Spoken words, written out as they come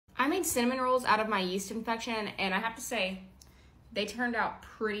I made cinnamon rolls out of my yeast infection, and I have to say, they turned out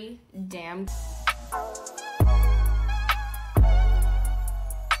pretty damn good.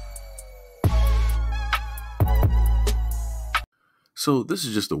 So this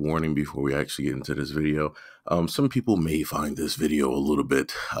is just a warning before we actually get into this video. Some people may find this video a little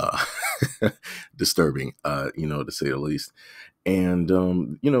bit disturbing, to say the least. And,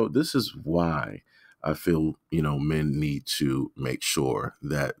 this is why I feel, men need to make sure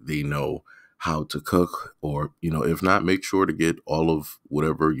that they know how to cook, or, if not, make sure to get all of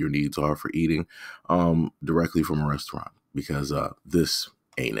whatever your needs are for eating directly from a restaurant, because this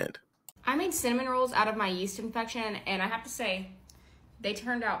ain't it. I made cinnamon rolls out of my yeast infection, and I have to say, they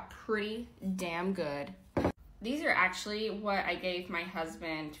turned out pretty damn good. These are actually what I gave my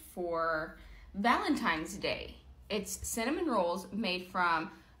husband for Valentine's Day. It's cinnamon rolls made from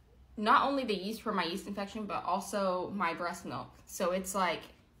not only the yeast from my yeast infection, but also my breast milk. So it's like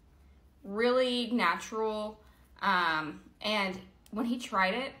really natural. And when he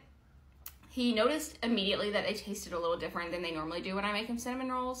tried it, he noticed immediately that they tasted a little different than they normally do when I make him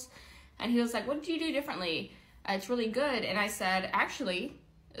cinnamon rolls. And he was like, "What did you do differently? It's really good." And I said, actually,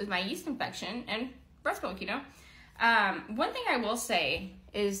 it was my yeast infection and breast milk, One thing I will say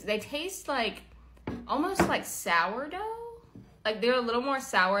is they taste like almost like sourdough. Like they're a little more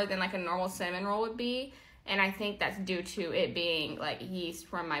sour than like a normal cinnamon roll would be. And I think that's due to it being like yeast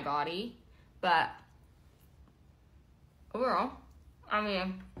from my body. But overall, I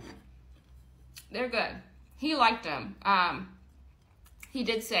mean, they're good. He liked them. He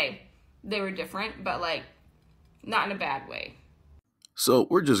did say they were different, but like not in a bad way. So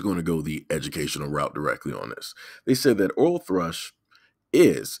we're just going to go the educational route directly on this. They said that oral thrush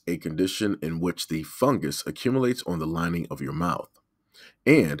is a condition in which the fungus accumulates on the lining of your mouth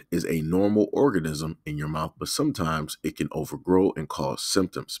and is a normal organism in your mouth, but sometimes it can overgrow and cause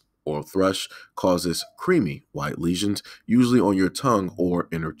symptoms. Oral thrush causes creamy white lesions, usually on your tongue or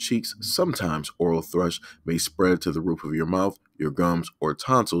inner cheeks. Sometimes oral thrush may spread to the roof of your mouth, your gums or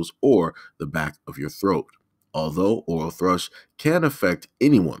tonsils, or the back of your throat. Although oral thrush can affect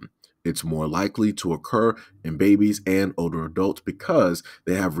anyone, it's more likely to occur in babies and older adults because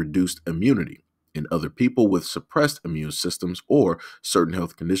they have reduced immunity. In other people with suppressed immune systems or certain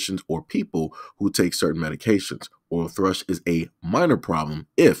health conditions, or people who take certain medications, oral thrush is a minor problem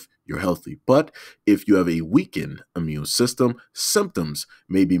if you're healthy. But if you have a weakened immune system, symptoms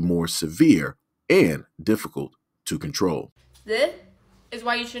may be more severe and difficult to control. This is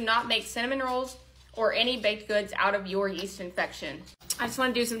why you should not make cinnamon rolls or any baked goods out of your yeast infection. I just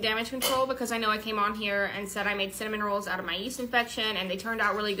want to do some damage control because I know I came on here and said I made cinnamon rolls out of my yeast infection and they turned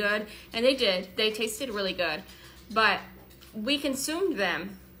out really good, and they did. They tasted really good, but we consumed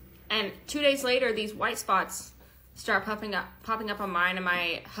them, and 2 days later these white spots start popping up on mine and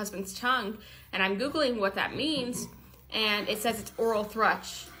my husband's tongue, and I'm Googling what that means, and it says it's oral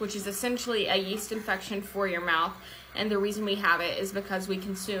thrush, which is essentially a yeast infection for your mouth, and the reason we have it is because we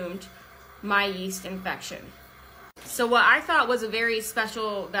consumed my yeast infection. So what I thought was a very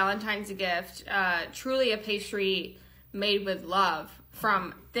special Valentine's gift, truly a pastry made with love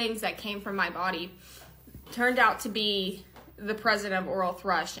from things that came from my body, turned out to be the present of oral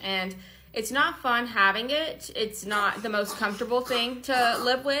thrush. And it's not fun having it. It's not the most comfortable thing to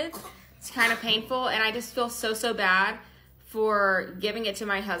live with. It's kind of painful, and I just feel so bad for giving it to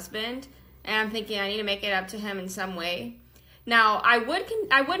my husband. And I'm thinking I need to make it up to him in some way. Now, I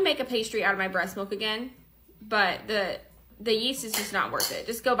would make a pastry out of my breast milk again, but the yeast is just not worth it.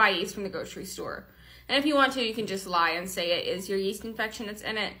 Just go buy yeast from the grocery store. And if you want to, you can just lie and say it is your yeast infection that's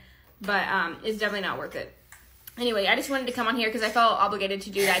in it, but it's definitely not worth it. Anyway, I just wanted to come on here because I felt obligated to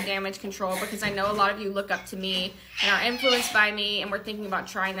do that damage control, because I know a lot of you look up to me and are influenced by me, and we're thinking about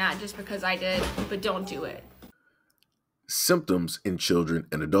trying that just because I did, but don't do it. Symptoms in children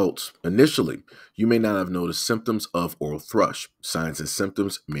and adults. Initially, you may not have noticed symptoms of oral thrush. Signs and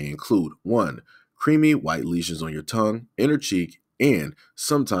symptoms may include 1. Creamy white lesions on your tongue, inner cheek, and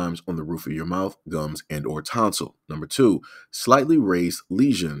sometimes on the roof of your mouth, gums, and or tonsil. 2. Slightly raised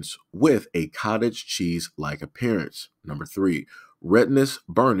lesions with a cottage cheese-like appearance. 3. Redness,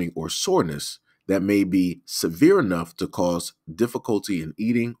 burning, or soreness that may be severe enough to cause difficulty in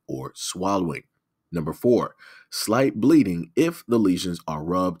eating or swallowing. 4. Slight bleeding if the lesions are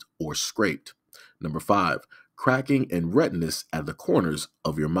rubbed or scraped. 5. Cracking and redness at the corners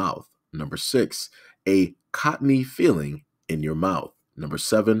of your mouth. 6. A cottony feeling in your mouth.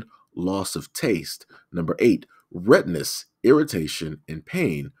 7. Loss of taste. 8. Redness, irritation, and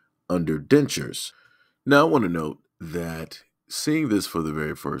pain under dentures. Now, I want to note that seeing this for the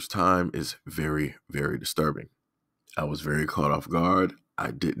very first time is very, very disturbing. I was very caught off guard.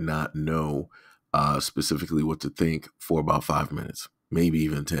 I did not know specifically what to think for about 5 minutes, maybe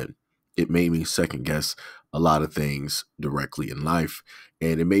even 10. It made me second guess a lot of things directly in life.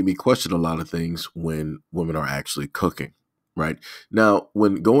 And it made me question a lot of things when women are actually cooking, right? Now,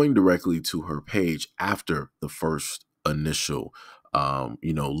 when going directly to her page after the first initial,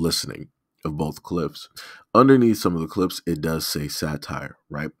 listening of both clips, underneath some of the clips, it does say satire,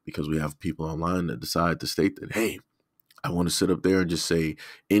 right? Because we have people online that decide to state that, hey, I want to sit up there and just say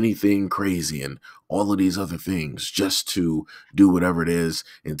anything crazy and all of these other things just to do whatever it is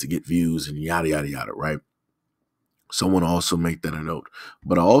and to get views and yada, yada, yada, right? So I want to also make that a note.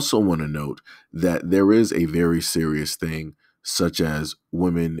 But I also want to note that there is a very serious thing, such as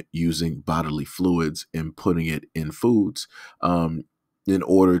women using bodily fluids and putting it in foods in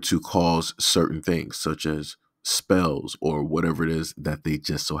order to cause certain things, such as spells or whatever it is that they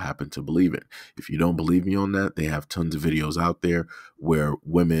just so happen to believe in. If you don't believe me on that, they have tons of videos out there where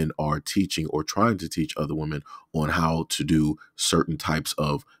women are teaching or trying to teach other women on how to do certain types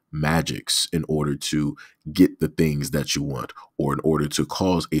of magics in order to get the things that you want or in order to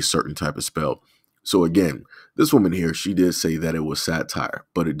cause a certain type of spell. So again, this woman here, she did say that it was satire,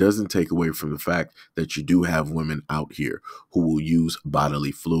 but it doesn't take away from the fact that you do have women out here who will use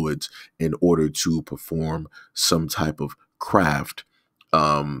bodily fluids in order to perform some type of craft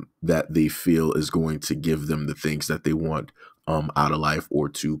that they feel is going to give them the things that they want out of life, or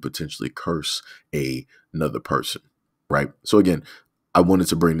to potentially curse another person, right? So again, I wanted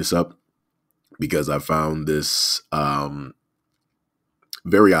to bring this up because I found this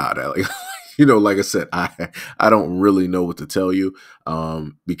very odd. Like I said, I don't really know what to tell you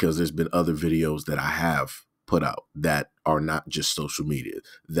because there's been other videos that I have put out that are not just social media,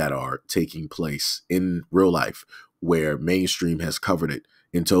 that are taking place in real life, where mainstream has covered it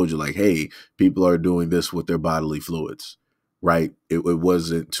and told you like, hey, people are doing this with their bodily fluids, right? It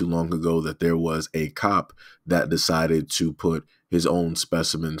wasn't too long ago that there was a cop that decided to put his own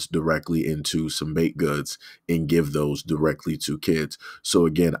specimens directly into some baked goods and give those directly to kids. So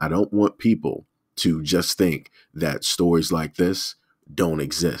again, I don't want people to just think that stories like this don't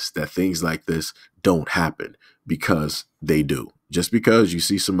exist, that things like this don't happen, because they do. Just because you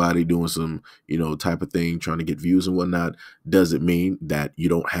see somebody doing some, type of thing, trying to get views and whatnot, doesn't mean that you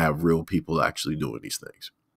don't have real people actually doing these things.